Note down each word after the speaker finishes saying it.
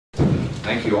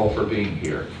Thank you all for being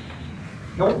here.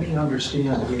 Help me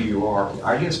understand who you are.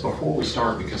 I guess before we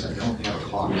start, because I don't have a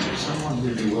clock, is there someone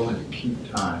who'd be willing to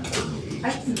keep time for me?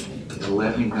 And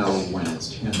let me know when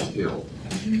it's 10 till.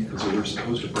 Because we're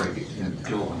supposed to break at 10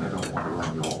 till, and I don't want to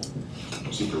run you all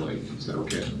super late. Is that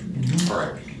okay? All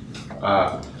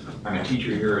right. I'm a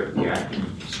teacher here at the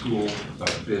Acton School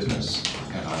of Business,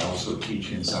 and I also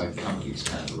teach inside companies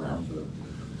kind of around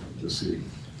the city.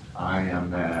 I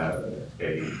am a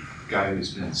guy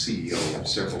who's been CEO of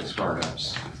several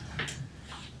startups.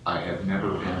 I have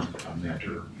never been a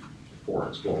mentor for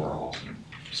Explorer Austin.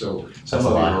 So some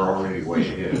of you are already way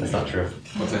ahead. That's not true.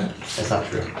 What's that? That's not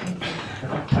true.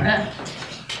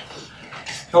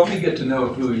 Help me get to know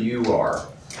who you are.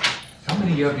 How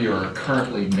many of you are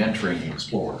currently mentoring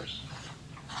Explorers?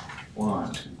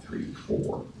 1, 2, 3,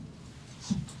 4.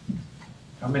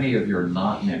 How many of you are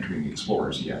not mentoring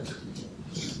Explorers yet?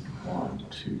 1,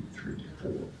 2, 3,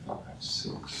 4, 5,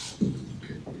 6.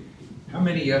 Okay. How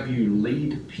many of you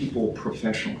lead people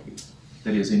professionally?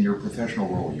 That is, in your professional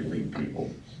role, you lead people.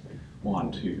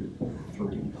 1, 2,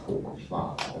 3, 4,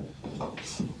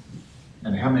 5.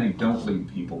 And how many don't lead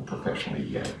people professionally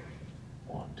yet?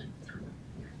 1, 2, 3.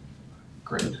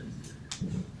 Great.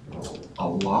 A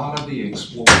lot of the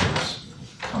Explorers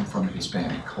come from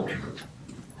Hispanic culture.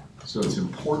 So it's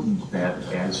important that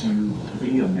as you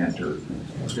be a mentor,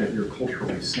 that you're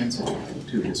culturally sensitive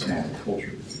to Hispanic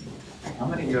culture. How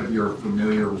many of you are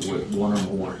familiar with one or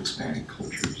more Hispanic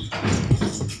cultures? 1,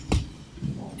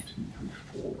 2,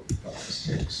 3, 4, 5,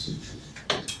 6.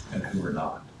 And who are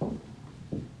not? 1,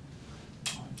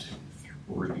 2,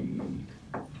 3.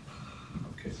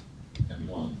 Okay. And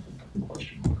 1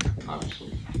 question mark,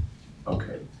 obviously.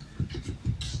 Okay.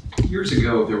 Years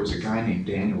ago, there was a guy named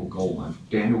Daniel Goleman.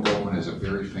 Daniel Goleman is a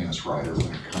very famous writer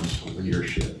when it comes to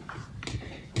leadership.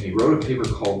 And he wrote a paper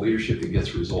called Leadership That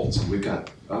Gets Results. And we've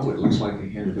got, oh, it looks like we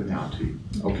handed them out to you.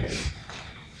 Okay.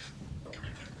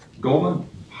 Goleman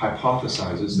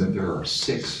hypothesizes that there are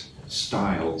 6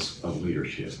 styles of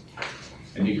leadership.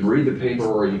 And you can read the paper,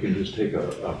 or you can just take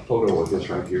a photo of this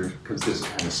right here, because this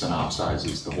kind of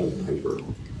synopsizes the whole paper.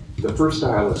 The first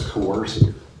style is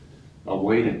coercive. A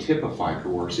way to typify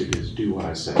coercive is do what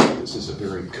I say. This is a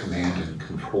very command and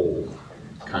control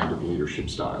kind of leadership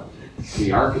style.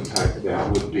 The archetype of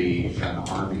that would be an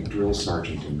Army drill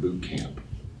sergeant in boot camp.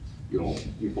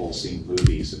 You've all seen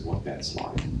movies of what that's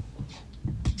like.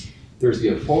 There's the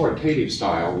authoritative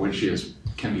style, which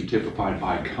can be typified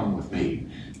by come with me.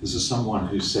 This is someone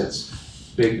who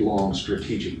sets big, long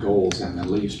strategic goals and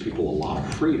then leaves people a lot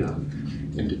of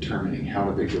freedom in determining how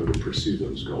do they go to pursue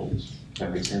those goals.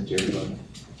 That makes sense to everybody?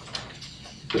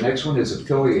 The next one is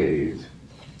affiliative.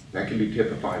 That can be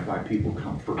typified by people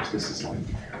come first. This is like,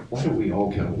 why do we all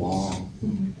get along?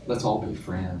 Let's all be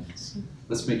friends.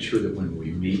 Let's make sure that when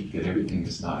we meet that everything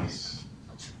is nice.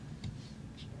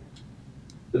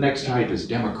 The next type is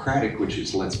democratic, which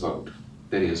is let's vote.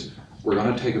 That is, we're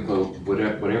going to take a vote,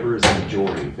 whatever is the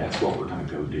majority, that's what we're going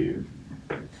to go do.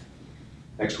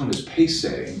 Next one is pace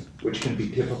setting, which can be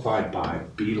typified by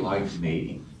be like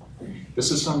me. This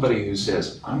is somebody who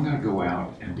says, I'm going to go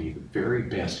out and be the very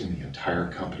best in the entire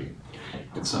company.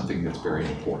 It's something that's very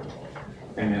important.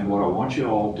 And then what I want you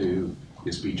all to do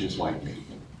is be just like me.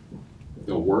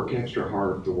 They'll work extra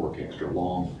hard, they'll work extra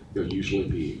long, they'll usually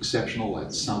be exceptional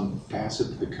at some facet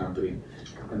of the company,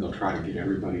 and they'll try to get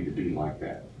everybody to be like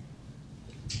that.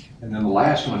 And then the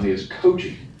last one is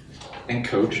coaching. And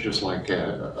coach, just like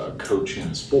a coach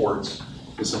in sports,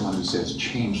 is someone who says,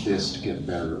 change this to get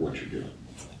better at what you're doing.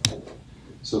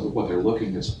 So that what they're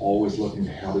always looking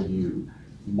to how do you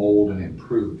mold and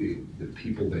improve the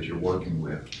people that you're working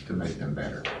with to make them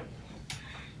better.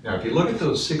 Now, if you look at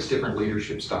those 6 different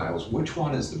leadership styles, which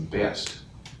one is the best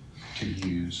to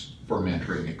use for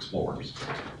mentoring Explorers?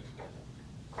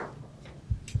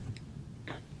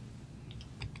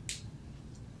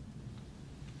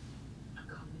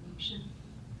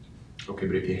 Okay,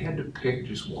 but if you had to pick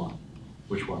just one,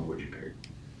 which one would you pick?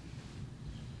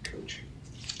 Coaching.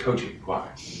 Coaching, why?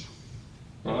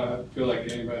 I feel like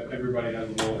everybody has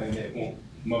a little innate, well,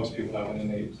 most people have an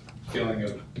innate feeling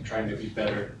of trying to be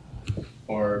better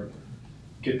or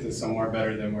get to somewhere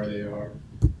better than where they are.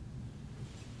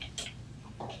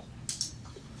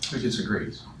 Who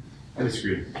disagrees? I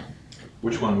disagree.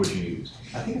 Which one would you use?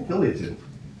 I think affiliative.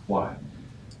 Why?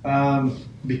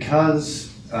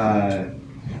 Because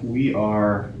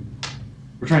we're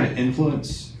trying to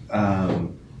influence,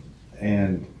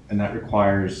 and that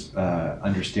requires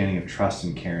understanding of trust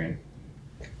and caring.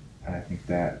 And I think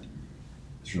that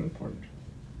is really important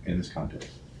in this context.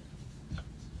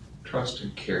 Trust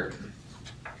and care.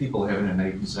 people have an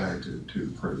innate desire to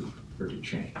improve or to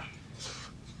change.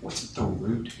 What's at the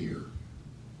root here?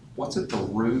 What's at the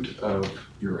root of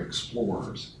your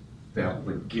explorers that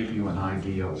would give you an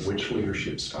idea of which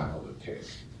leadership style to pick?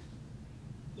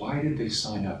 Why did they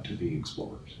sign up to be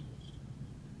explorers?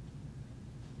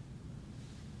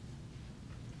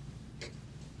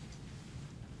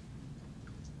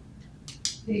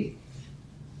 They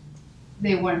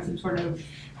wanted some sort of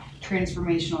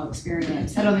transformational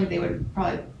experience. I don't think they would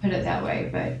probably put it that way,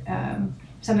 but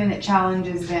something that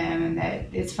challenges them and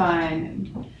that is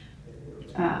fun.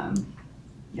 And,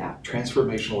 yeah.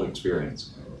 Transformational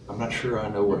experience. I'm not sure I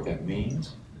know what that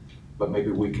means, but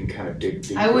maybe we can kind of dig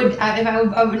deeper.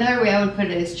 Another way I would put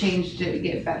it is change to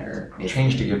get better.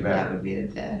 Change to get better. That would be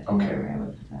the another way I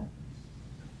would put that.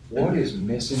 What is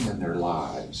missing in their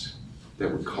lives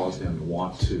that would cause them to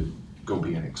want to go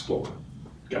be an explorer?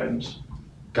 Guidance.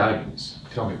 Guidance.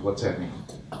 Tell me, what's that mean?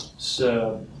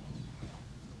 So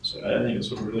I think it's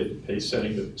sort of related to pace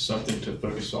setting, but something to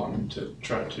focus on and to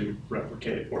try to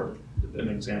replicate, or an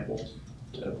example.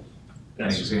 An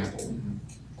example.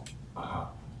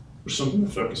 Or something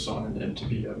to focus on and to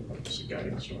be a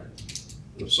guiding star.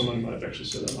 If someone might have actually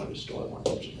said that, I might have stole it one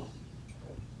person.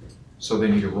 So they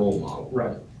need a role model.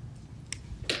 Right.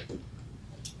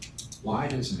 Why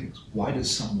does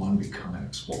someone become an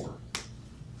explorer?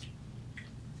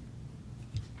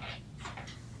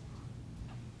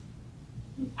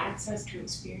 Access to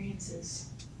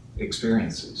experiences.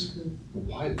 Experiences.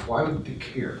 Why would they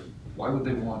care? Why would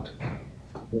they want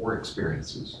more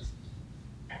experiences?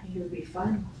 I think it would be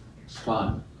fun.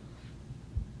 Fun.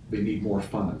 They need more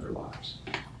fun in their lives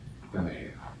than they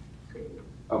have.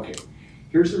 Okay,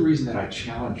 here's the reason that I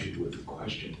challenge you with the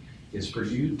question, is for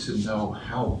you to know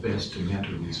how best to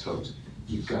mentor these folks.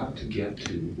 You've got to get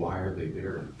to why are they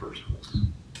there in the first place?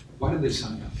 Why did they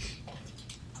sign up?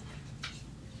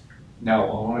 Now,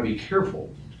 I want to be careful.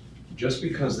 Just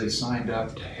because they signed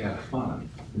up to have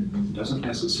fun doesn't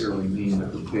necessarily mean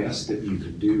that the best that you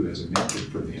can do as a mentor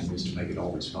for them is to make it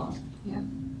always fun. Yeah.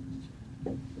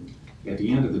 At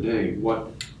the end of the day,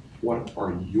 what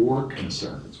are your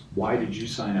concerns? Why did you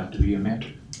sign up to be a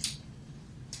mentor?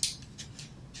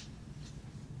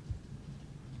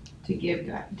 To give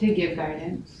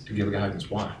guidance. To give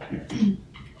guidance. Why?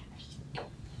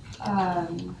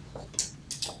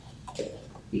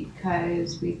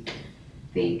 Because we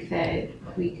think that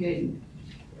we could,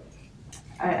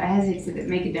 I hesitate to say that,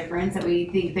 make a difference, that we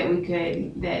think that we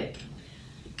could, that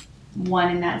one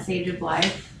in that stage of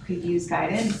life could use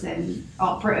guidance and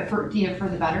for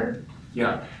the better.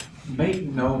 Yeah, make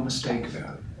no mistake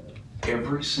about it.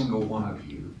 Every single one of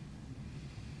you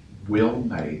will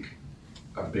make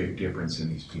a big difference in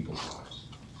these people's lives.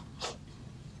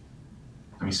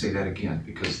 Let me say that again,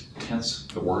 because tense,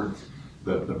 the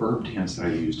verb tense that I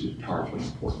used is powerfully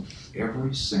important.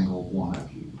 Every single one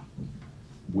of you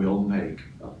will make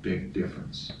a big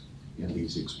difference in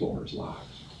these explorers'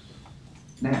 lives.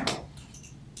 Now,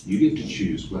 you get to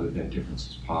choose whether that difference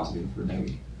is positive or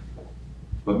negative.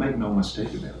 But make no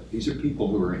mistake about it, these are people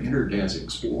who are entered as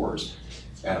explorers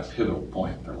at a pivotal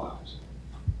point in their lives.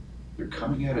 They're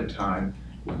coming at a time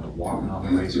when they're walking on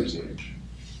the razor's edge.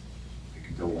 They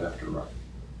can go left or right,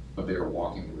 but they are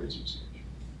walking the razor's edge.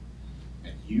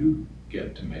 And you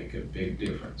get to make a big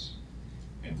difference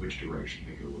in which direction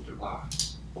they go with their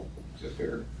lives. Is that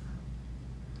fair?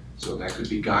 So that could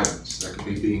be guidance, that could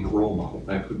be being a role model,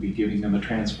 that could be giving them a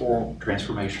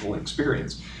transformational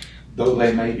experience. Though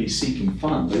they may be seeking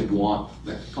fun, they want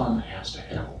that fun has to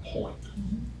have a point.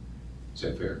 Is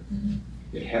that fair?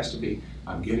 It has to be,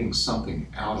 I'm getting something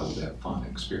out of that fun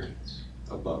experience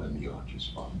above and beyond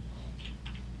just fun.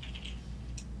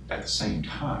 At the same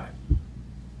time,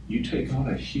 you take on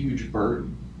a huge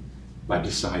burden by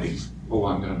deciding, oh,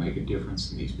 I'm going to make a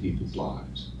difference in these people's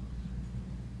lives.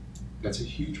 That's a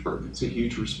huge burden. It's a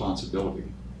huge responsibility.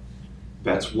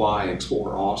 That's why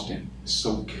Explorer Austin is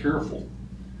so careful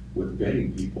with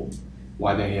vetting people,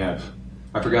 why they have,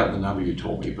 I forgot the number you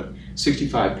told me, but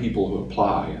 65 people who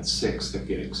apply and 6 that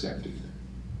get accepted.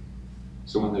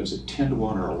 So when there's a 10 to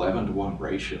 1 or 11 to 1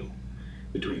 ratio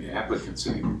between applicants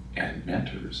and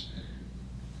mentors,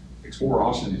 Explorer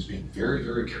Austin is being very,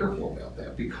 very careful about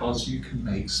that, because you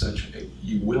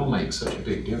will make such a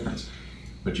big difference,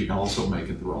 but you can also make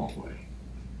it the wrong way.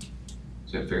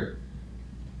 Is that fair?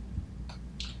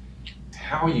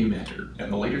 How you mentor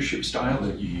and the leadership style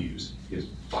that you use is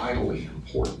vitally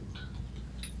important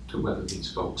to whether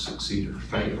these folks succeed or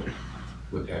fail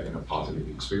with having a positive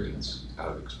experience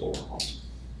out of Explorer Austin.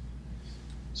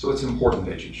 So it's important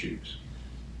that you choose.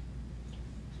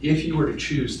 If you were to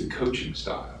choose the coaching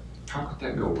style, how could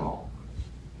that go wrong?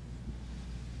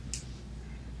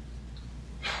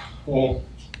 Well,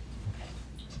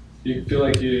 you feel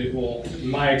like well, in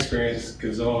my experience,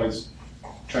 because I always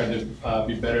tried to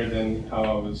be better than how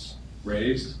I was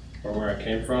raised or where I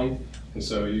came from. And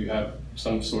so you have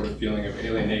some sort of feeling of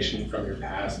alienation from your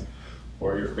past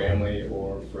or your family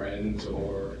or friends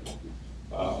or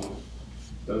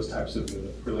those types of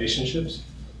relationships.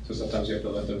 So sometimes you have to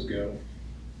let those go.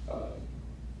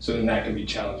 So then that can be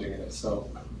challenging in itself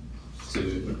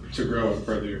to grow and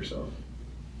further yourself.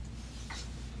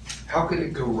 How could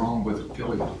it go wrong with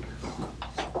affiliate?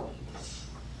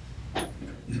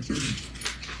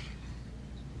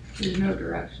 There's no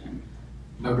direction.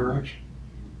 No direction.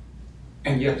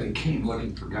 And yet they came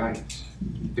looking for guidance.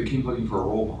 They came looking for a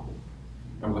role model.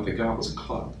 And what they got was a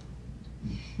club.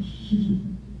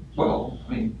 Well,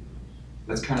 I mean,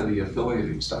 that's kind of the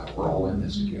affiliating style. We're all in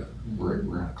this together. We're in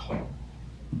a club.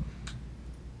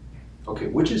 Okay,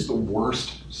 which is the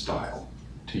worst style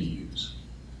to use?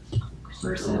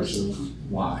 Versus.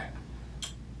 Why?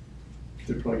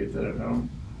 They probably get that at home.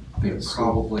 They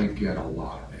probably get a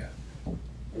lot of that.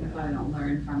 If I don't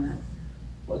learn from it.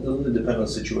 Well, it doesn't depend on the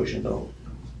situation though,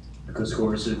 because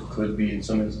coercive could be in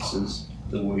some instances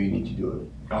the way you need to do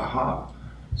it. Aha.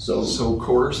 So So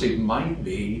coercive might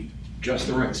be just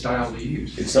the right style to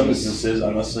use. in some instances,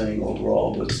 I'm not saying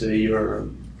overall, but say you're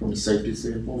From a safety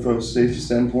standpoint? from a safety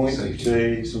standpoint, Safety.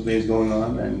 say something's going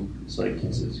on and it's like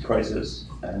it's a crisis,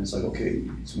 and it's like okay,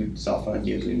 so we stop playing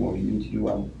games anymore. You need to do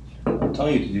what I'm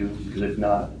telling you to do, because if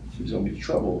not, there's gonna be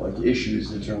trouble, like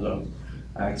issues in terms of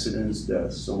accidents,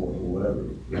 deaths, or whatever.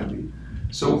 it could be.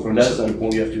 So from that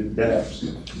standpoint, you have to adapt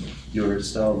your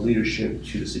style of leadership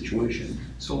to the situation.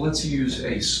 So let's use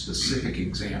a specific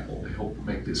example to help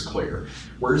make this clear.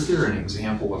 Where's there an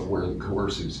example of where the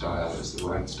coercive style is the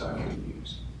right style to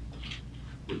use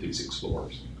with these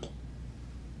explorers?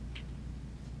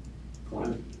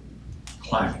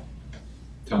 Climbing.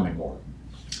 Tell me more.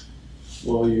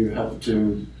 Well, you have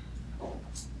to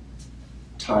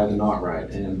tie the knot right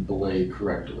and belay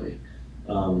correctly.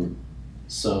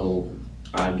 So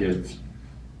I give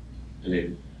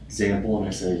an example and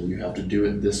I say, you have to do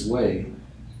it this way,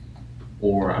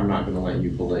 or I'm not going to let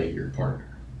you belay your partner.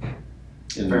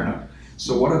 And Fair enough.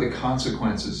 So what are the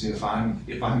consequences if I'm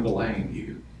belaying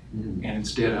you Mhm. and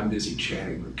instead I'm busy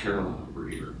chatting with Carolyn over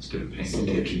here instead of paying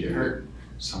Somebody attention could to get her?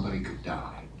 Somebody could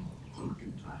die.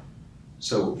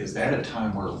 So is that a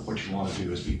time where what you want to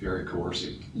do is be very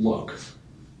coercive? Look,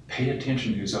 pay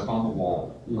attention who's up on the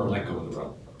wall or let go of the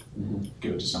rope. Mhm.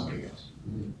 Give it to somebody else.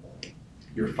 Mhm.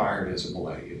 You're fired as a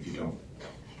belay if you don't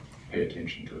pay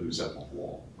attention to who's up on the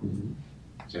wall. Mhm.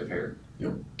 Is that fair?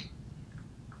 Yep.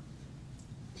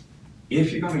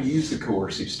 If you're going to use the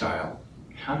coercive style,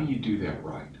 how do you do that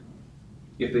right?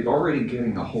 If they've already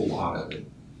getting a whole lot of it,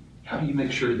 how do you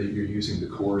make sure that you're using the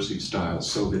coercive style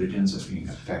so that it ends up being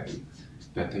effective,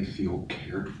 that they feel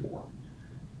cared for,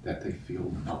 that they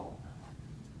feel known?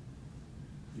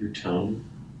 Your tone.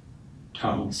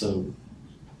 So,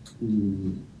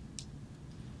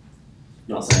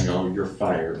 not saying, oh, you're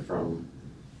fired from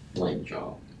blank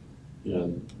job. You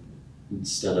know,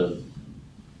 instead of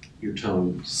your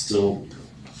tone still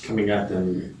coming at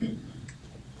them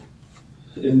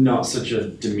in not such a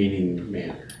demeaning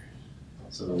manner.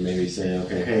 So maybe say,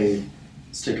 okay, hey,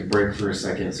 let's take a break for a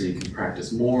second so you can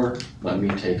practice more, let me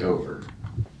take over.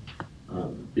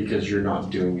 Because you're not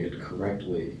doing it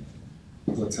correctly,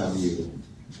 let's have you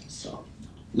stop.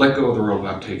 Let go of the rope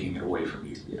without taking it away from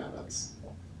you. Yeah,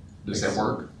 Does that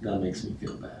work? that makes me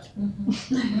feel bad.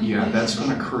 Yeah, that's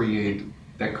going to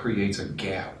creates a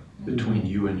gap between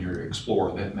you and your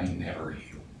explorer that may never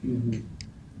heal.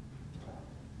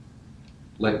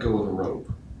 Let go of the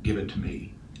rope, give it to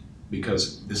me,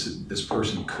 because this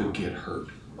person could get hurt.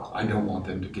 I don't want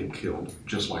them to get killed,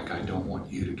 just like I don't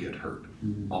want you to get hurt.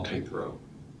 I'll take the rope.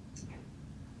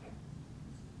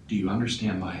 Do you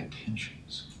understand my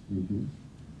intentions? Mm-hmm.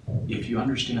 If you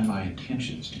understand my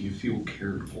intentions, do you feel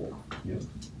cared for? Yep.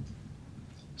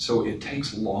 So it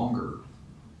takes longer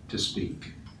to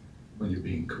speak when you're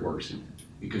being coercive,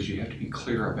 because you have to be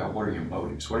clear about what are your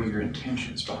motives, what are your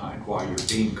intentions behind why you're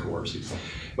being coercive.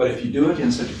 But if you do it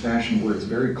in such a fashion where it's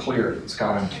very clear that,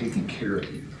 Scott, I'm taking care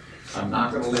of you, I'm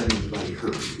not going to let anybody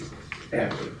hurt you,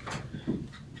 ever.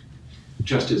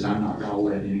 Just as I'm not going to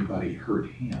let anybody hurt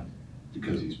him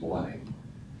because he's blamed.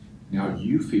 Now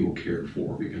you feel cared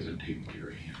for because I'm taking care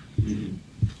of him.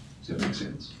 Mm-hmm. Does that make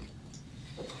sense?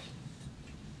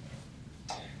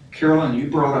 Carolyn, you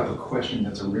brought up a question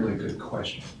that's a really good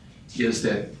question. Is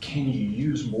that, can you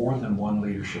use more than one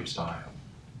leadership style?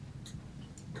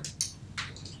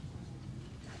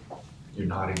 You're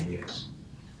nodding yes.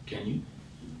 Can you?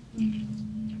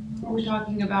 Are we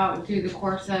talking about through the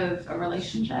course of a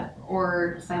relationship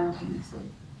or simultaneously?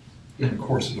 In the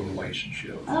course of a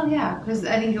relationship. Oh, yeah, because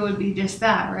I think it would be just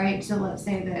that, right? So let's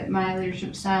say that my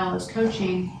leadership style is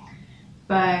coaching,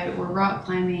 but we're rock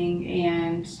climbing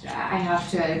and I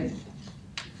have to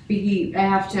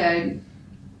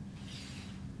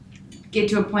get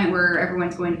to a point where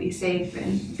everyone's going to be safe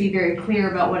and be very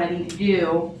clear about what I need to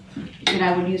do. Then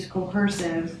I would use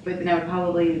coercive, but then I would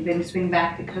probably then swing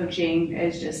back to coaching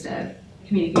as just a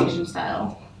communication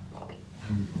style.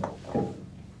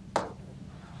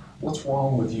 What's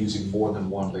wrong with using more than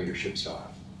one leadership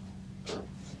style?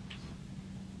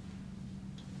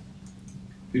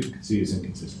 People could see as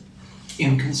inconsistent.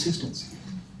 Inconsistency.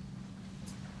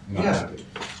 Yeah.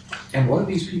 And what do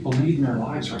these people need in their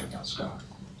lives right now, Scott?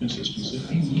 Consistency.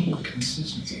 They need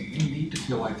consistency. They need to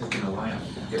feel like they're gonna land.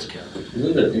 Yes, Kevin?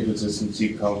 Doesn't that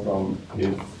inconsistency come from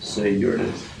if, say, you're in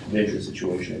a dangerous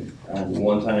situation, and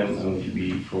one time I'm going to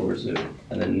be coercive,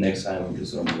 and then the next time I'm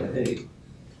just going to be like, hey,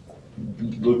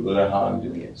 look at how I'm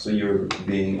doing it. So you're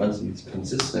being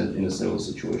consistent in a similar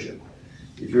situation.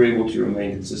 If you're able to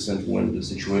remain consistent when the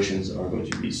situations are going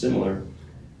to be similar,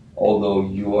 although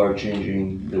you are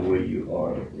changing the way you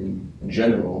are in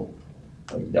general,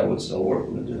 like that would still work,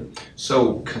 wouldn't it?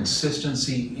 So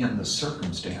consistency in the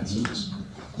circumstances,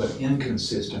 but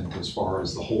inconsistent as far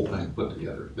as the whole thing put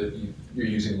together, that you're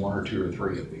using one or two or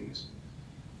three of these.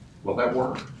 Will that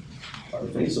work? I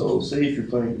think so. Say if you're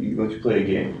going to play a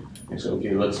game, you say,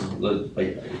 okay, let's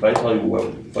like, if I tell you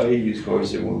if I use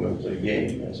coercive, we're going to play a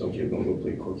game, and I say, okay, we're going to go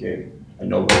play croquet, and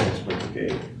nobody wants to play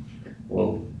croquet.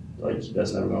 Well, like,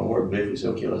 that's never going to work. But if we say,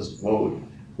 okay, let's vote,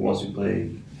 who wants to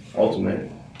play ultimate,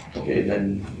 okay,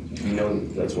 then you know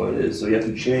that's what it is. So you have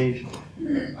to change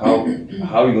how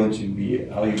you're going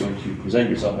to present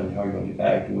yourself and how you're going to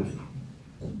act with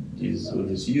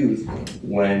this youth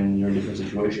when you're in different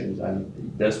situations,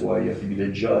 and that's why you have to be the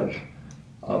judge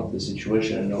of the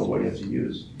situation and know what you have to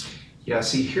use. Yeah,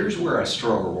 see, here's where I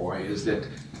struggle, Roy, is it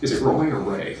Roy or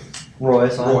Ray? Roy,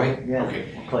 so Roy? yeah.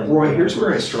 Okay. Clay. Roy, here's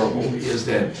where I struggle, is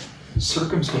that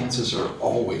circumstances are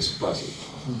always fuzzy.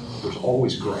 There's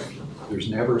always gray. There's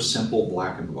never simple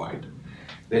black and white.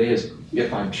 That is,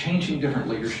 if I'm changing different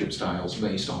leadership styles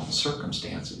based on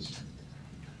circumstances,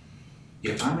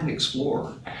 if I'm an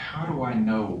explorer, how do I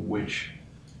know which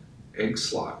egg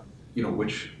slot,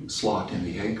 which slot in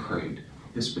the egg crate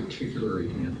this particular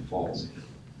event falls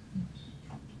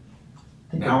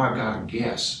in? Now I've got to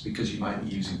guess, because you might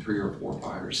be using 3 or 4,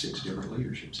 5 or 6 different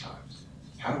leadership styles.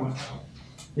 How do I know?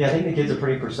 Yeah, I think the kids are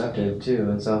pretty perceptive too,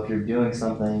 and so if you're doing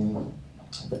something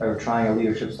or trying a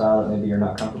leadership style that maybe you're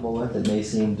not comfortable with, it may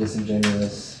seem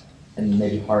disingenuous and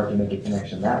maybe hard to make a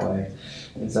connection that way.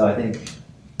 And so I think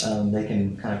they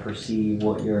can kind of perceive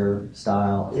what your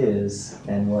style is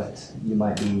and what you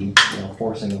might be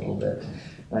forcing a little bit.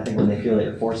 And I think when they feel that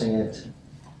you're forcing it,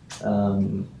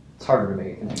 it's harder to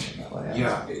make a connection that way.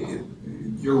 Yeah,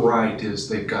 you're right, is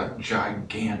they've got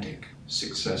gigantic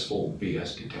successful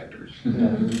BS detectors.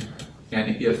 Mm-hmm.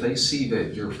 And if they see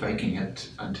that you're faking it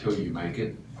until you make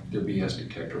it, their BS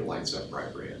detector lights up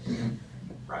bright red,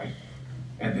 right?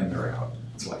 And then they're out.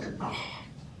 It's like,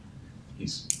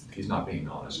 he's not being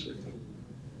honest with you.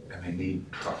 And they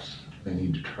need trust. They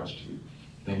need to trust you.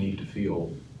 They need to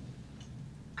feel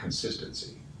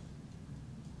consistency.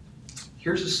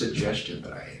 Here's a suggestion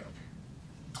that I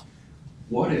have.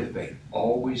 What if they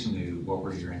always knew what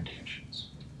were your intentions?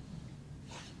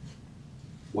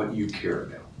 What you care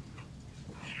about?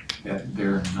 That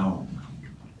they're known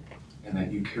and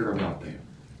that you care about them.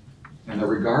 And that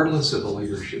regardless of the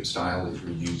leadership style that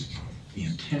you're using, the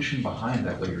intention behind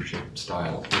that leadership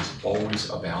style is always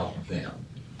about them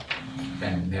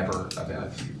and never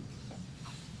about you.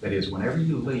 That is, whenever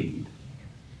you lead,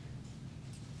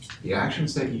 the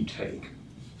actions that you take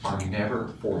are never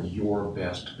for your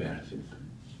best benefit.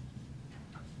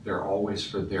 They're always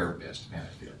for their best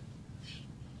benefit.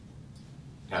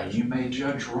 Now, you may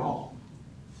judge wrong.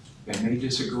 They may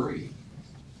disagree,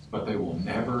 but they will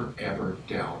never, ever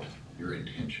doubt your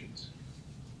intentions.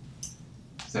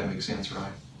 Does that make sense,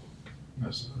 right?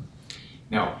 Yes.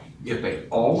 Now, if they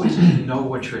always know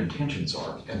what your intentions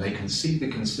are and they can see the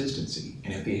consistency,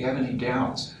 and if they have any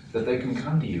doubts, that they can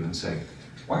come to you and say,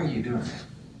 why are you doing that?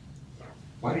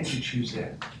 Why did you choose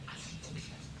that?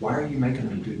 Why are you making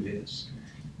me do this?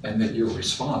 And that your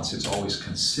response is always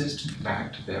consistent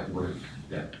back to that word,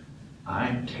 that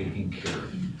I'm taking care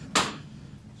of you.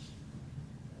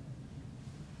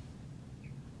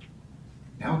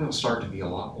 Now they'll start to be a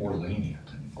lot more lenient,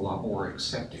 a lot more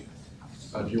accepting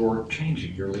of your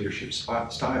changing your leadership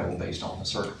style based on the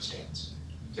circumstance.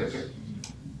 Is that fair?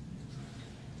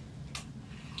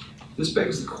 This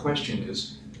begs the question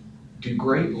is, do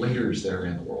great leaders that are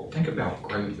in the world, think about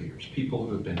great leaders, people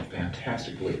who have been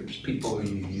fantastic leaders, people who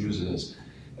you use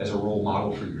as a role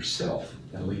model for yourself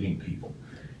in leading people.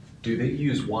 Do they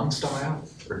use one style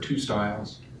or two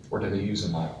styles, or do they use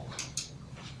them all?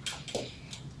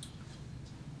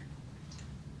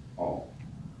 All.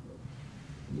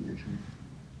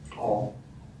 All.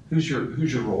 Who's your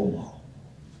role model?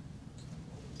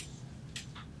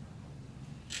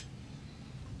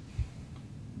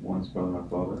 One's probably my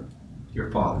father. Your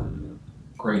father.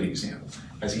 Great example.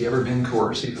 Has he ever been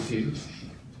coercive with you?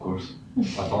 Of course.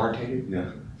 Authoritative?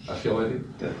 Yeah, Affiliative?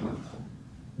 definitely.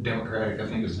 Democratic, I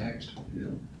think, is next. Yeah.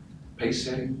 Pace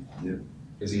setting? Yeah.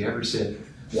 Has he ever said,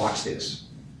 watch this,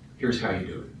 here's how you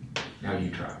do it, now you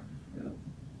try? Yeah.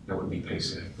 That would be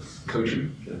pace setting.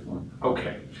 Coaching? Definitely.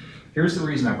 Okay. Here's the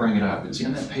reason I bring it up, is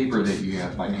in that paper that you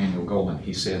have by Daniel Goleman,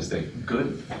 he says that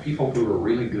good people who are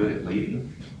really good at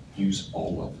leading use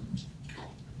all of them.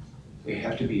 They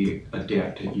have to be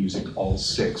adept at using all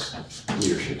 6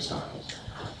 leadership styles.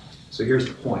 So here's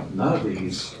the point, none of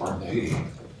these are negative.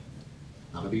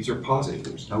 None of these are positive.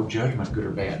 There's no judgment, good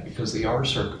or bad, because they are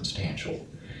circumstantial.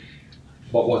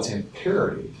 But what's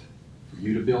imperative for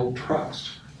you to build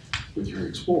trust with your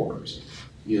explorers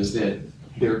is that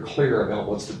they're clear about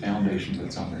what's the foundation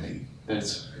that's underneath.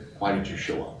 That's why did you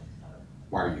show up?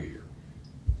 Why are you here?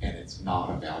 And it's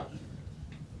not about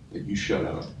that you showed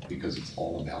up because it's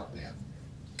all about them.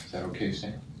 Is that okay,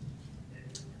 Sam?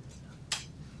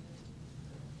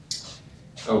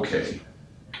 Okay.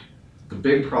 The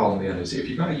big problem then is if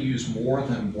you're going to use more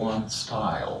than one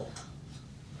style,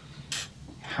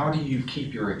 how do you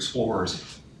keep your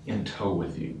explorers in tow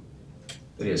with you?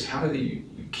 That is, how do you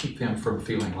keep them from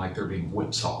feeling like they're being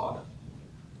whipsawed?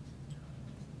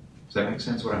 Does that make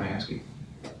sense what I'm asking?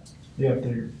 Yeah,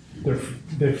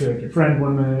 they feel like your friend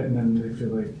one minute, and then they feel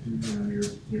like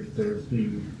they're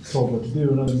being told what to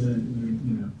do another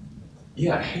minute.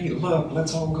 Yeah, hey, look,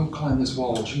 let's all go climb this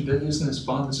wall. Gee, isn't this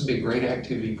fun? This would be a great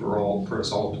activity for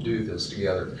us all to do this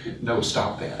together. No,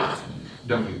 stop that.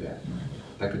 Don't do that.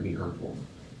 That could be hurtful.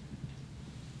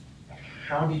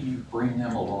 How do you bring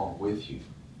them along with you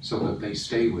so that they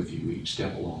stay with you each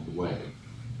step along the way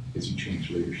as you change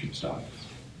leadership styles?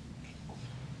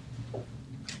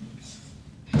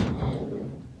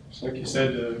 So like you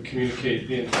said, to communicate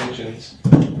the intentions,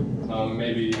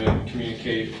 maybe even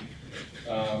communicate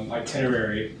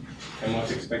itinerary and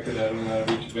what's expected out of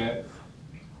each event.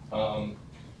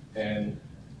 And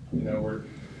we're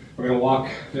gonna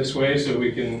walk this way so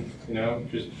we can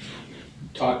just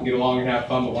talk and get along and have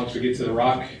fun. But once we get to the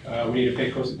rock, we need to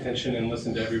pay close attention and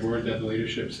listen to every word that the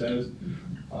leadership says.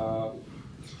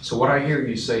 So what I hear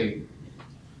you say,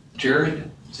 Jared,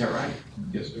 is that right?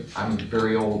 Yes, sir. I'm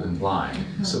very old and blind,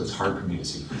 so it's hard for me to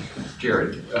see.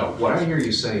 Jared, what I hear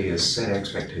you say is set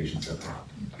expectations up front.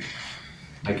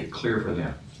 Make it clear for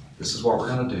them. This is what we're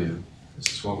going to do.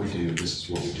 This is what we do. This is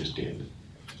what we just did.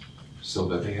 So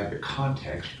that they have the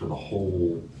context for the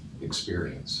whole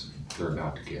experience they're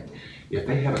about to get. If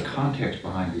they have a context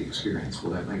behind the experience,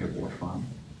 will that make it more fun?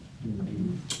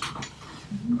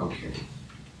 Okay.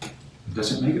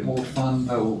 Does it make it more fun,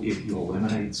 though, if you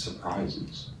eliminate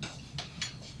surprises?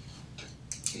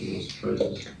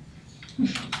 Surprises.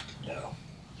 No.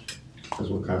 Because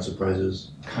what kind of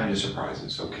surprises? Kind of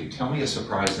surprises. Okay, tell me a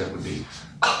surprise that would be,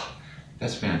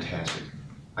 that's fantastic.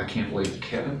 I can't believe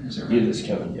Kevin, is that right? It is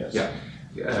Kevin, yes. Yeah.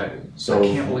 So I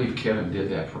can't believe Kevin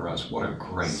did that for us. What a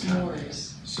great time.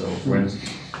 So for instance,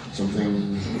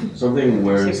 something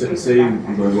where say you're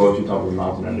gonna go up to the top of the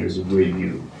mountain and there's a great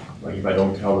view. Like if I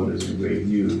don't tell them there's a great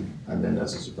view, and then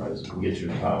that's a surprise. We get you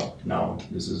to the top. Now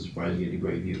this is a surprise, you get a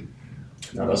great view.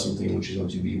 Now that's something which is going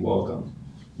to be welcome.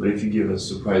 But if you give a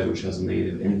surprise which has a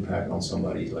negative impact on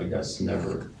somebody, like that's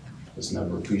never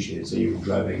appreciated. So you're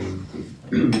driving,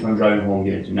 if I'm driving home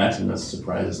getting to an accident, that's a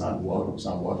surprise. It's not welcome. It's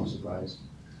not a welcome surprise.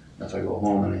 If I go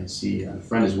home and I see a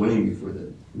friend is waiting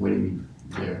me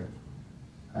there,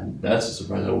 and that's a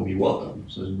surprise that will be welcome.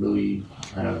 So it's really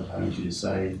kind of having to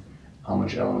decide how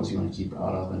much elements you want to keep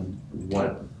out of and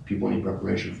what people need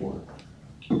preparation for.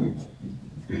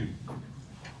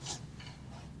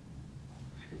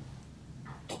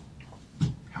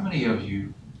 How many of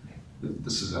you,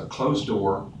 this is a closed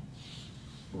door,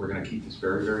 we're going to keep this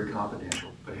very, very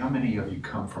confidential, but how many of you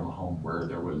come from a home where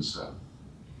there was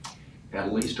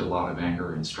at least a lot of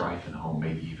anger and strife in the home,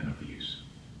 maybe even abuse?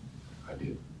 I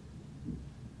did.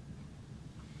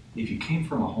 If you came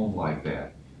from a home like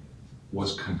that,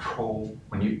 was control,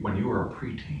 when you were a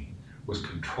preteen, was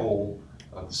control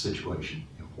of the situation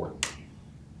important to you?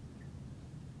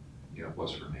 Yeah, it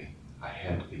was for me. I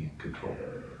had to be in control.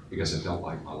 because I felt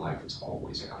like my life was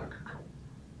always out of control.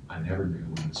 I never knew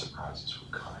when the surprises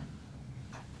were coming.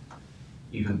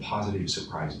 Even positive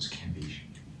surprises can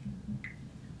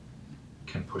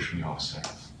push me off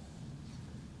center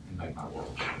and make my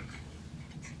world shake.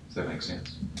 Does that make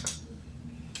sense?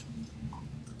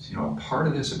 So, you know, a part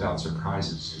of this about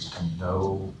surprises is to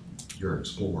know your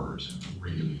explorers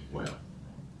really well.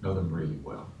 Know them really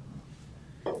well.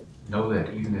 Know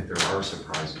that even if there are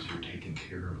surprises, you're taking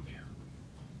care of them.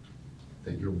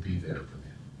 That you'll be there for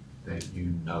them. That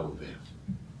you know them.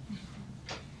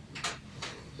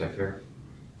 Is that fair?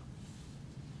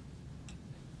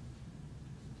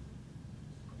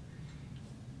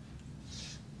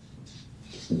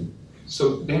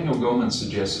 So Daniel Goleman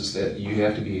suggests that you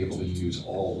have to be able to use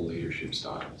all the leadership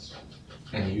styles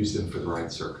and use them for the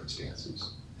right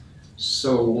circumstances.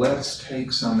 So let's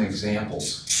take some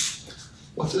examples.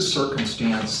 What's a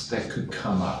circumstance that could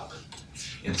come up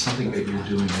in something that you're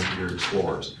doing with your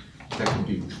explorers that could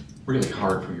be really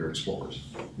hard for your explorers?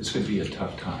 This could be a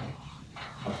tough time,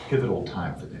 a pivotal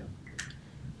time for them.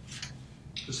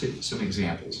 Let's take some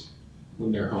examples.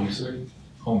 When they're homesick?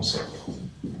 Homesick.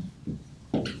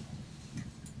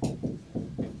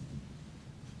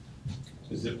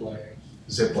 Zip lining.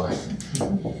 Zip lining.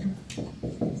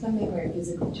 Something very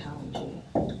physically challenging.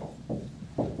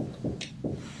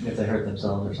 If they hurt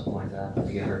themselves or something like that, if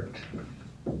they get hurt.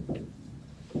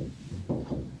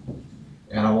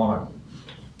 And I want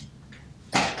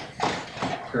to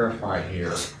clarify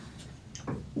here.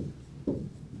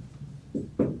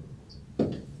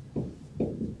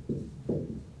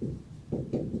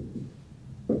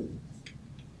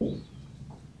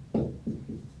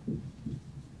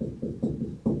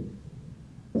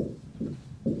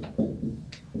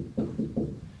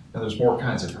 Now, there's more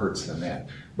kinds of hurts than that,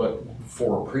 but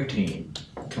for a preteen,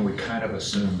 can we kind of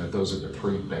assume that those are the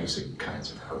pretty basic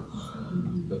kinds of hurt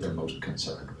that they're most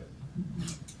concerned with?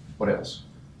 What else?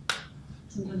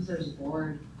 Sometimes there's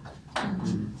bored.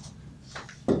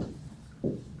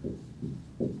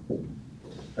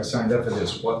 I signed up for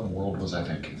this. What in the world was I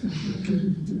thinking?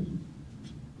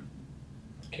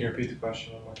 Can you repeat the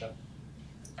question one more time?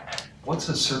 What's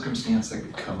a circumstance that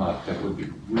could come up that would be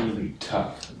really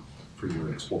tough for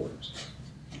your explorers?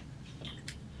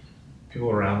 People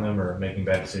around them are making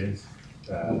bad decisions.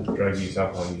 Drug use,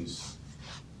 alcohol use,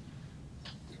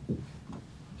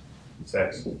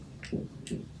 sex.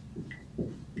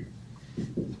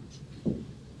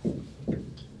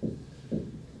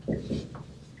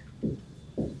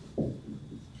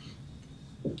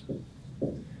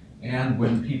 And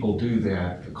when people do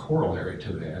that, the corollary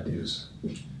to that is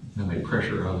then they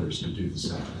pressure others to do the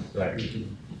same. Right.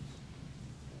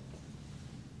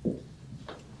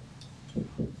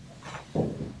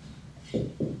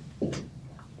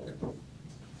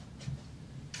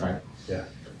 Right? Yeah.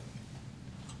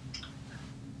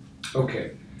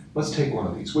 Okay, let's take one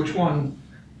of these. Which one?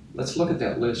 Let's look at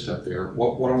that list up there.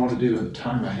 What I want to do in the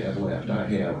time I have left, I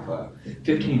have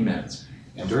 15 minutes.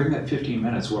 And during that 15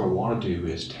 minutes, what I want to do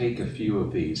is take a few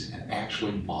of these and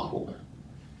actually model them.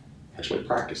 Actually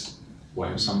practice them. We'll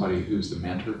have somebody who's the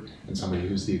mentor and somebody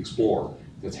who's the explorer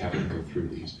that's having to go through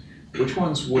these. Which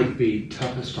ones would be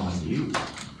toughest on you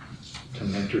to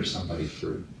mentor somebody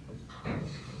through?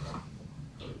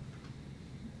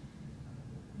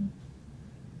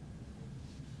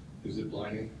 Zip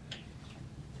lining.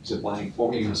 Zip lining. What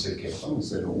were you going to say, Caleb? I would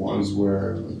say the ones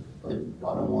where, like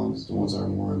bottom ones, the ones that are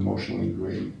more emotionally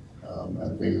great,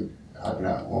 and they happen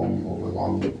at home over a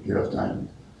long period of time.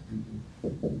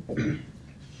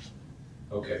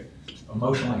 Okay,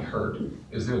 emotionally hurt.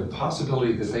 Is there the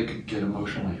possibility that they could get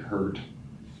emotionally hurt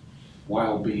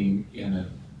while being in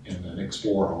an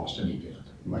Explore Austin event?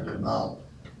 It might come out.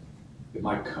 It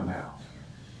might come out.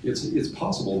 It's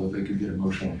possible that they could get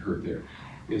emotionally hurt there.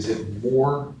 Is it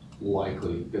more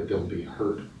likely that they'll be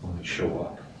hurt when they show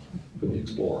up for the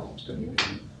Explore Austin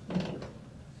event?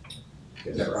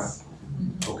 Is that right?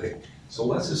 Okay, so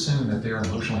let's assume that they're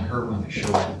emotionally hurt when they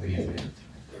show up at the event.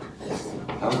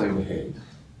 How do they behave?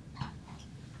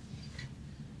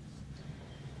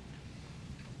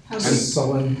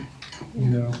 Sullen, you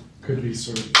know, could be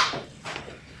sort of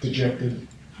dejected,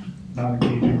 not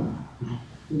engaging.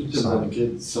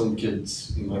 Some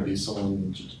kids might be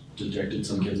sullen, dejected.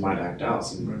 Some kids might act out.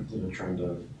 Some, trying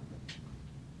to,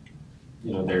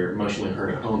 they're emotionally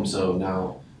hurt at home. So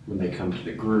now when they come to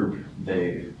the group,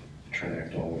 they try to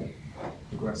act all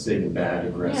big and bad,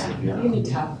 aggressive. Yeah, you can be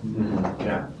tough. Mm-hmm.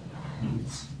 Yeah.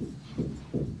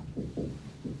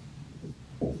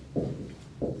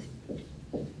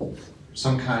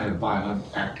 Some kind of violent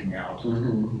acting out.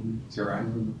 Mm-hmm. Is that right?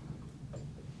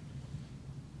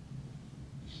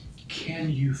 Can Can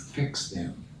you fix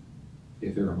them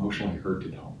if they're emotionally hurt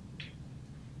at home?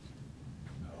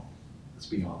 No. Let's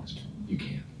be honest. You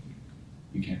can't.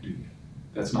 You can't do that.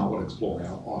 That's not what Explore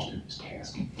Austin is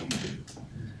tasking you to do.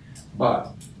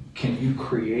 But can you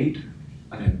create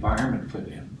an environment for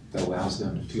them that allows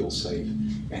them to feel safe,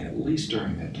 and at least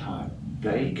during that time,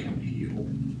 they can heal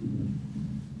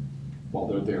while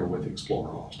they're there with Explore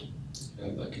Austin?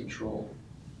 And that control.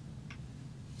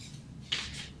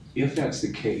 If that's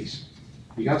the case,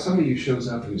 you got somebody who shows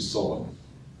up who's sullen.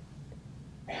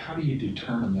 How do you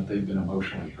determine that they've been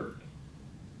emotionally hurt?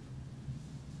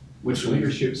 Which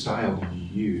leadership style do you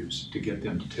use to get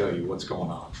them to tell you what's going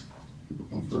on?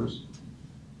 Come first.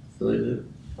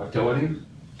 Affiliated. Affiliative?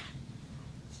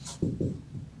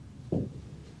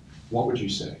 What would you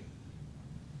say?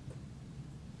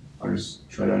 I just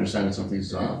try to understand that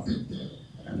something's off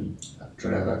and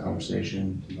try to have that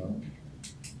conversation about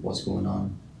what's going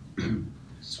on.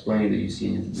 Explaining that you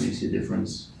see a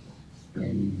difference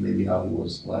in maybe how he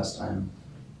was last time.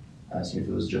 Asking if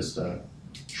it was just a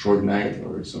short night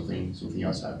or something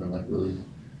else happened, like really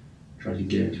try to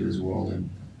get into his world and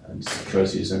try to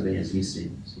see the same thing as he's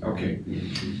seeing. Okay.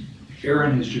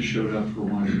 Aaron has just showed up for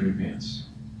one of your events.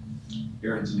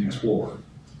 Aaron's an explorer,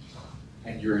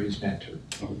 and you're his mentor.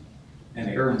 And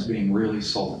Aaron's being really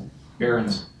sullen.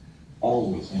 Aaron's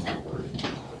always introverted,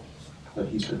 but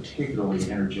he's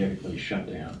particularly energetically shut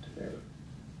down today.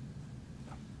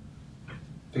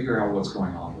 Figure out what's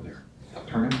going on with Aaron.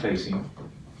 Turn him facing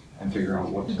and figure out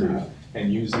what to do,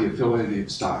 and use the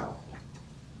affiliative style.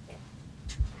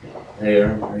 Hey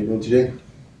Aaron, how are you doing today?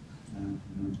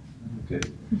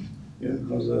 Good. Yeah,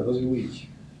 how's your week?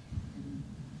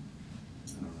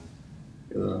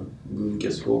 Good week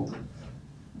at school?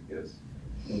 Yes.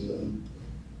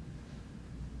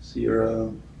 So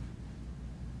you're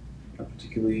not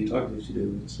particularly talkative today.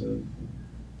 What's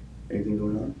anything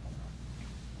going on?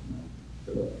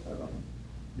 I don't know.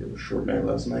 You have a short night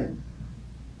last night?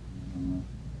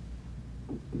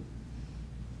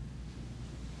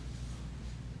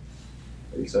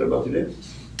 Are you excited about today?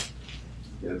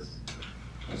 Yes.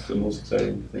 What's the most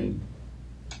exciting thing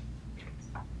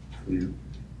for you?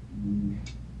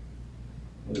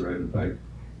 I was riding a bike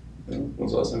Yeah.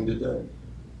 When's the last time you did that?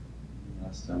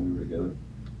 last time we were together.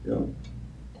 Yeah.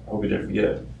 I hope you didn't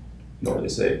forget. You know what they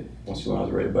say, once you learn how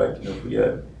to ride a bike, you don't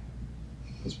forget.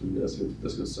 That's pretty good.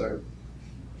 That's a good start.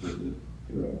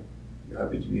 You're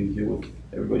happy to be here with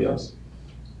everybody else?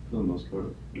 For the most part.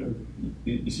 Yeah.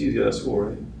 You see these guys at school,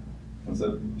 right? What's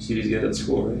that? You see these guys at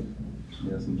school, right?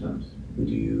 Yeah, sometimes. Who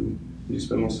do you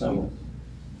spend most time with?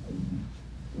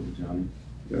 With Johnny.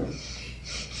 Yeah.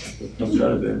 How's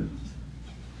Johnny been?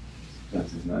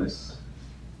 That's nice.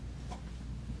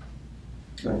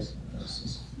 Nice.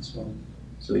 That's fun.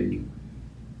 So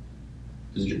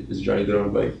is Johnny good on a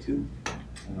bike too? I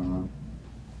don't know.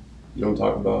 You don't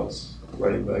talk about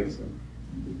riding bikes. So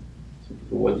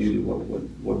what do you do?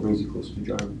 What brings you closer to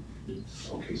Johnny?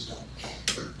 Okay, stop.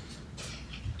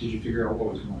 Did you figure out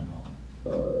what was going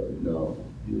on? No.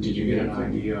 Did you get an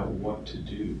idea of what to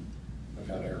do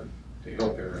about Aaron, to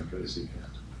help Aaron for this event?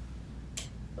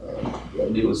 The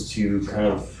idea was to kind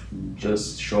of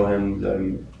just show him that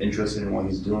I'm interested in what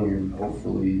he's doing, and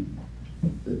hopefully,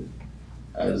 that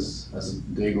as the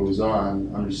day goes on,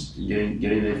 getting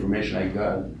the information I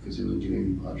got, because it wasn't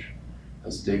giving me much,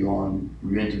 as the day go on,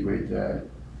 reintegrate that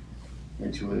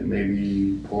into it.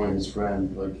 Maybe pull in his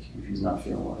friend, like if he's not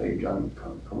feeling well, hey John,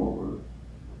 come over,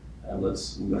 and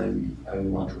we're gonna be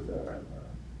having lunch with her.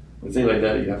 With things like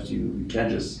that, you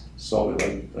can't just solve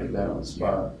it like that on the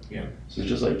spot. Yeah. So it's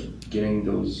just like getting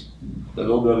that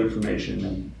little bit of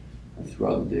information and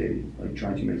throughout the day, like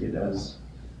trying to make it as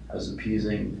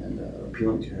appeasing and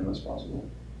appealing to him as possible.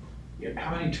 Yeah.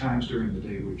 How many times during the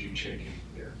day would you check in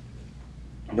there?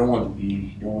 You don't want to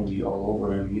be all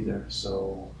over him either.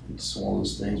 So it's one of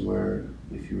those things where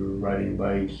if you're riding a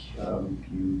bike,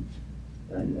 and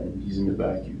he's in the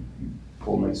back, you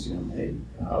pull next to him. Hey,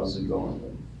 how's it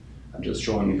going? And just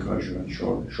show him encouragement,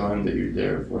 show him that you're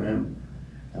there for him.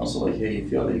 And also like, hey,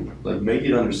 if you have any, like make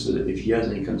it understood that if he has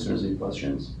any concerns, any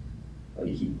questions, like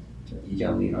he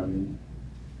can lean on you.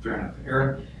 Fair enough.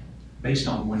 Aaron, based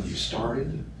on when you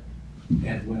started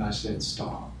and when I said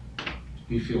stop,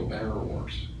 do you feel better or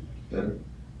worse? Better.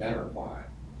 Better, why?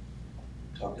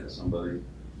 Talk to somebody.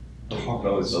 Talk It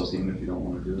always helps even if you don't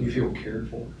want to do Do it. you feel cared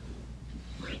for?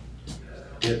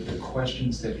 Did the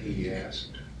questions that he asked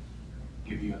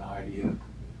give you an idea?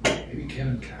 Maybe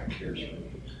Kevin kind of cares for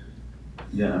you.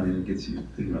 Yeah, I mean, it gets you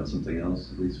thinking about something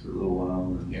else, at least for a little while,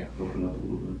 and Yeah. open up a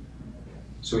little bit.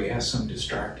 So he asked some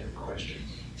distracting questions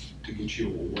to get you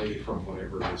away from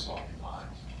whatever is on your mind.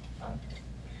 Right?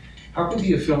 How could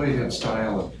the affiliative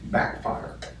style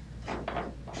backfire?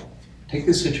 Take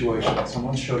this situation,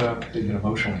 someone showed up, they've been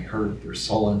emotionally hurt, they're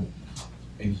sullen,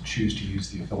 and you choose to use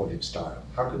the affiliative style.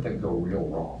 How could that go real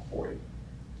wrong for you?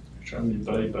 Trying to be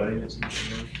buddy-buddy, it's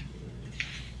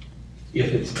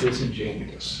If it's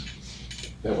disingenuous,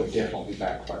 that would definitely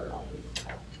backfire on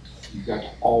you. You've got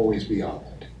to always be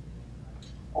authentic.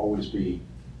 Always be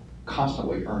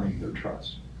constantly earning their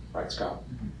trust. Right, Scott?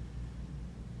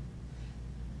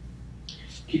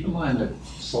 Keep in mind that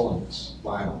sullenness,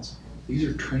 violence, these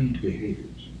are trained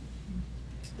behaviors.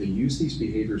 They use these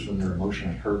behaviors when they're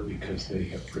emotionally hurt because they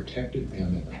have protected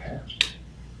them in the past.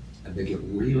 And they get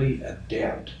really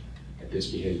adept at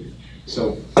this behavior.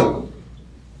 So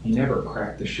you never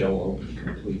crack the shell open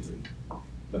completely.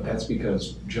 But that's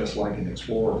because, just like an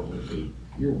explorer would be,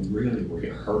 you're really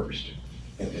rehearsed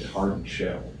at that hardened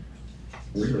shell.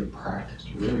 Really practiced,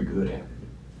 really good at it.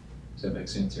 Does that make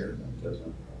sense, Eric? It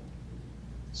doesn't.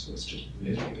 So it's just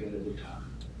little bit at a time.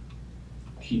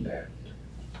 Keep at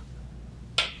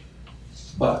it.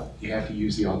 But you have to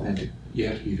use the authentic, you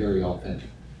have to be very authentic.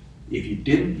 If you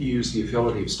didn't use the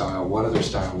affiliative style, what other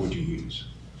style would you use?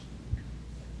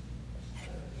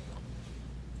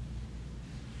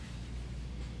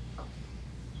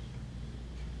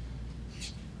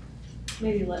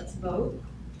 Maybe let's vote,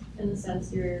 in the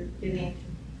sense you're giving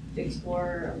the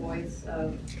explorer a voice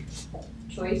of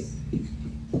choice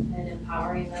and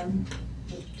empowering them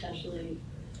with potentially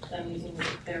them using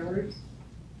their words.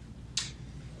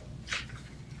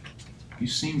 You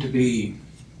seem to be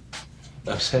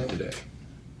upset today.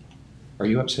 Are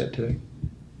you upset today?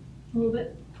 A little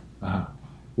bit,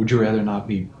 Would you rather not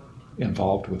be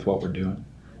involved with what we're doing?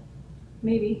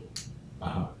 maybe.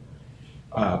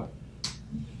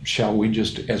 Shall we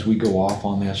just, as we go off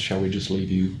on this, shall we just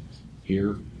leave you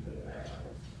here?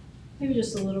 Maybe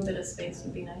just a little bit of space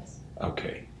would be nice.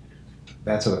 Okay.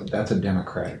 That's a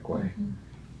democratic way.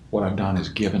 What I've done is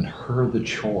given her the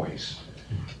choice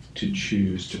to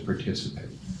choose to participate.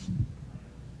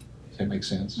 Does that make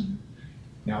sense?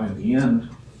 Now, in the end,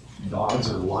 the odds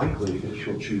are likely that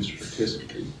she'll choose to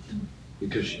participate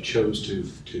because she chose to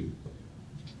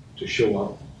show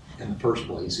up in the first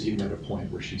place, even at a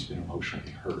point where she's been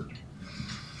emotionally hurt.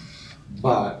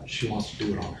 But she wants to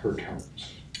do it on her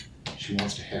terms. She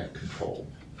wants to have control.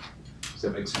 Does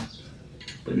that make sense?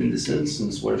 But in this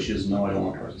instance, what if she doesn't know I don't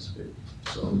want to participate?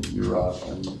 So you're off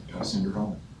and. I'll send her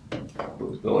home.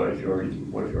 Bill, what if you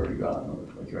already gone,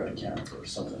 or like you're at a camp or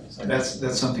something? It's like-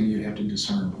 That's something you have to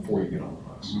discern before you get on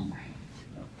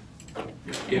the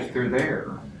bus. If they're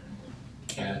there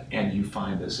and you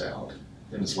find this out,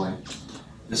 then it's like,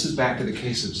 this is back to the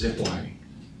case of ziplining.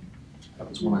 That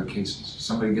was one of the cases.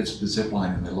 Somebody gets to the zip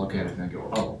line and they look at it and they go,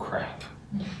 oh crap.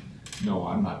 No,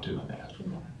 I'm not doing that.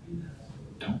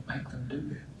 Don't make them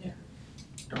do that.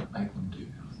 Don't make them do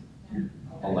that.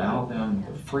 Allow them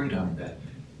the freedom that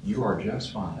you are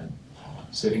just fine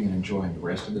sitting and enjoying the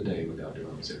rest of the day without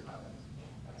doing the zip line.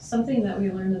 Something that we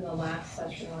learned in the last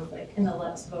session was like in the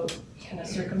let's vote kind of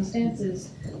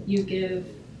circumstances, you give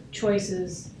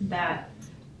choices that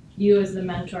you as the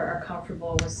mentor are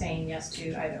comfortable with saying yes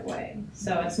to either way.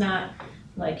 So it's not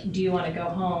like, do you want to go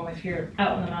home if you're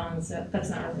out in the mountains? That's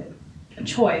not really a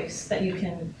choice that you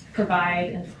can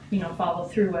provide and follow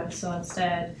through with. So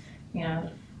instead,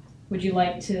 would you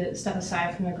like to step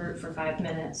aside from the group for 5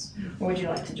 minutes, or would you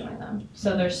like to join them?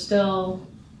 So you're still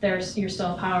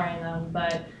empowering them,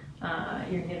 but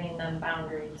you're giving them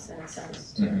boundaries in a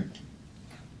sense too.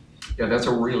 Yeah, that's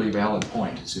a really valid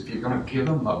point. Is if you're going to give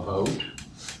them a vote,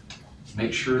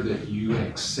 make sure that you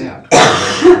accept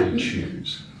whatever they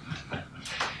choose.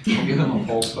 Don't give them a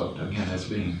false vote. Again, that's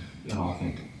being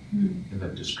inauthentic, and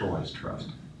that destroys trust.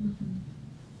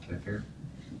 Is that fair?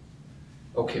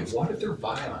 Okay, what if they're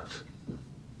violent?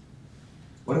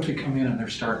 What if they come in and they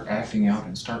start acting out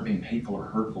and start being hateful or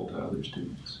hurtful to other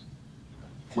students?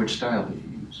 Which style do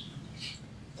you use?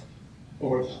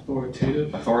 Or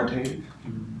authoritative. Authoritative?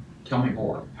 Tell me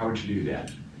more. How would you do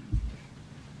that?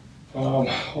 Well,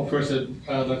 first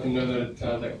I'd let them know that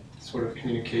that sort of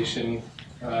communication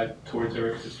towards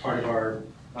their, as part of our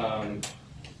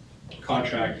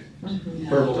contract,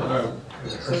 verbal,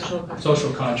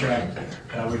 social contract.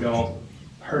 We don't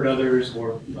hurt others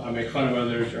or make fun of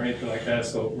others or anything like that.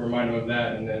 So remind them of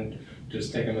that, and then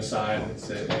just take them aside and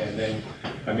say, and then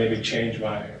I maybe change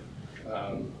my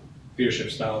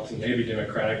leadership style to maybe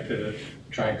democratic to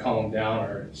try and calm them down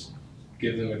or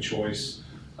give them a choice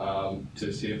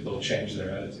to see if they'll change their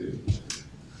attitude.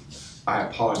 I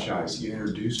apologize. You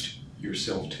introduced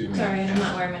yourself to me. Sorry, I'm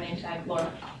not wearing my name tag,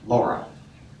 Laura.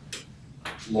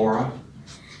 Laura,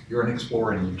 you're an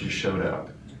explorer and you just showed up.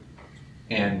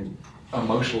 And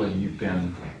emotionally you've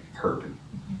been hurt.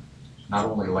 Not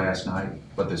only last night,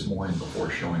 but this morning before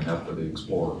showing up for the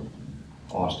Explore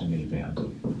Austin event.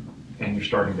 And you're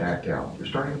starting to act out. You're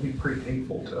starting to be pretty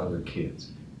hateful to other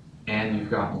kids. And you've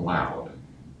gotten loud.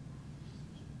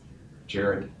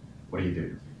 Jared, what do you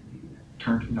do?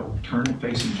 Turn and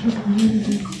face each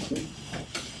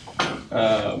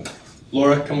other.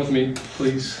 Laura, come with me,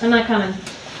 please. I'm not coming.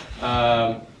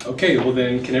 Okay, well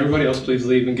then, can everybody else please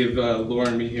leave and give Laura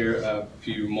and me here a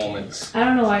few moments? I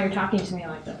don't know why you're talking to me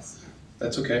like this.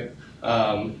 That's okay.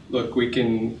 Look, we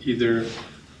can either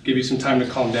give you some time to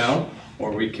calm down,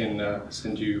 or we can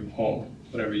send you home,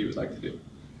 whatever you would like to do.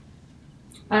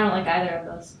 I don't like either of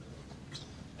those.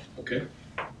 Okay?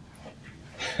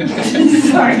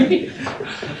 Sorry.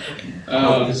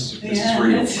 This is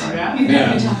real, right?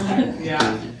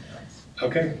 Yeah.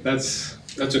 Okay, that's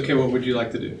okay. What would you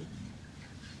like to do?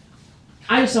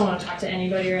 I just don't want to talk to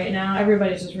anybody right now.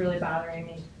 Everybody's just really bothering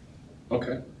me.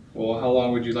 Okay. Well, how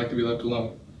long would you like to be left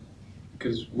alone?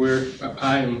 Because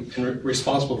I am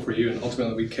responsible for you, and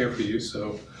ultimately we care for you.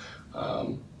 So, I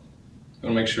want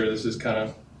to make sure this is kind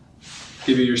of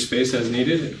give you your space as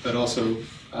needed, but also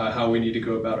how we need to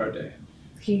go about our day.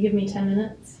 Can you give me 10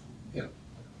 minutes? Yeah.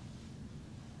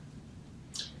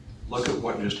 Look at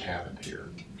what just happened here.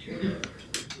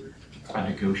 A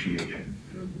negotiation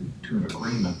to an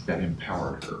agreement that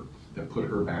empowered her, that put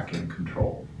her back in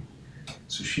control.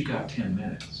 So she got 10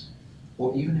 minutes.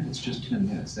 Well, even if it's just 10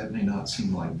 minutes, that may not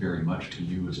seem like very much to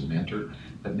you as a mentor,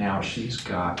 but now I've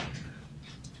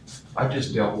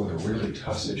just dealt with a really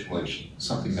tough situation,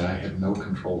 something that I had no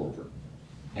control over.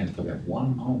 And for that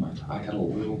one moment, I had a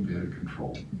little bit of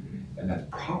control. And that's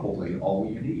probably all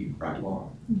you need, right, Laura?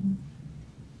 Mm-hmm.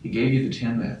 He gave you the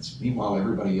 10 minutes. Meanwhile,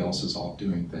 everybody else is off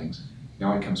doing things.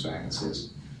 Now he comes back and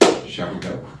says, shall we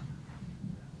go?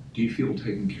 Do you feel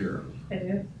taken care of? I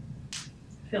do.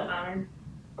 I feel honored.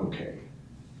 Okay.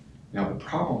 Now the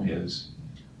problem is,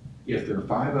 if there are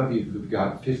 5 of you who've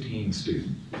got 15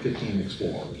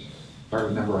 explorers, if I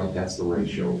remember right, that's the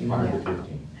ratio, 5 to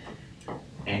 15.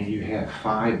 And you have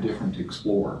 5 different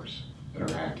explorers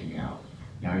that are acting out.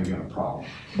 Now you've got a problem.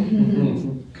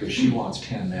 Because she wants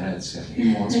 10 minutes and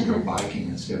he wants to go biking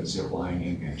instead of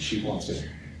ziplining, and she wants to,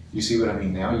 you see what I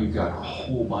mean? Now you've got a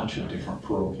whole bunch of different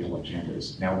parochial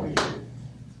agendas. Now what do you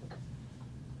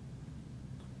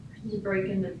do? You break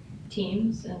into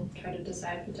teams and try to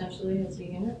decide potentially as a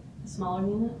unit, a smaller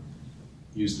unit.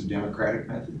 Use the democratic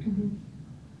method?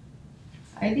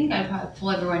 I think I'd probably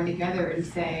pull everyone together and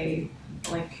say,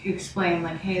 explain,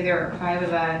 hey, there are 5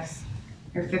 of us,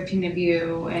 there are 15 of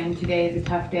you, and today is a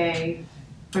tough day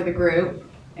for the group,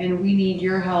 and we need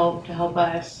your help to help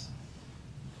us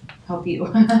help you.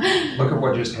 Look at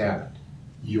what just happened.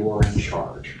 You're in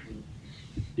charge.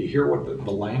 You hear what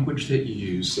the language that you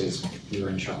use says, you're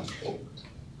in charge.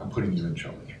 I'm putting you in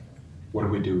charge. What do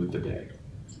we do with the day?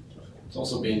 It's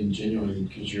also being genuine,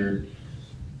 because you're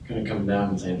gonna come down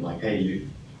and saying like, hey,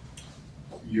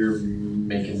 you're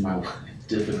making my life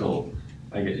difficult.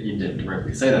 Like, you didn't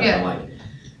directly say that, Yeah. but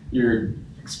you're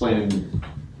explaining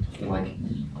like,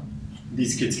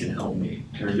 these kids can help me,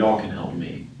 or y'all can help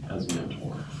me as a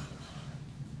mentor.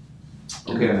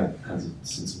 Okay. That has a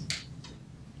sense of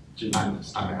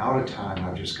genuineness. I'm out of time.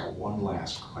 I've just got one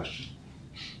last question.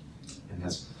 And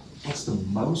that's, what's the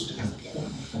most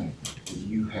important thing that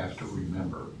you have to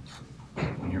remember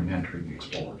when you're mentoring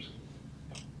explorers?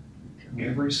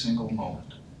 Every single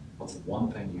moment, what's the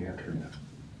one thing you have to remember?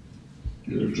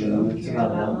 You're genuine,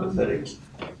 not empathetic.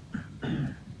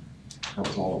 That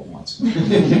was all at once.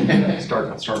 Start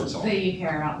us off. That you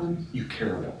care about them. You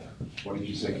care about them. What did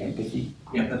you say? Empathy?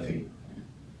 Empathy.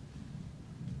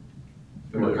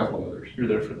 There were a couple of others. You're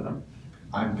there for them.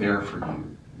 I'm there for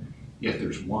you. If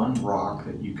there's one rock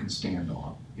that you can stand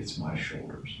on, it's my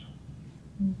shoulders.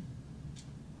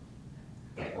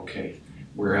 Okay,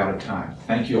 we're out of time.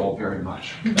 Thank you all very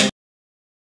much.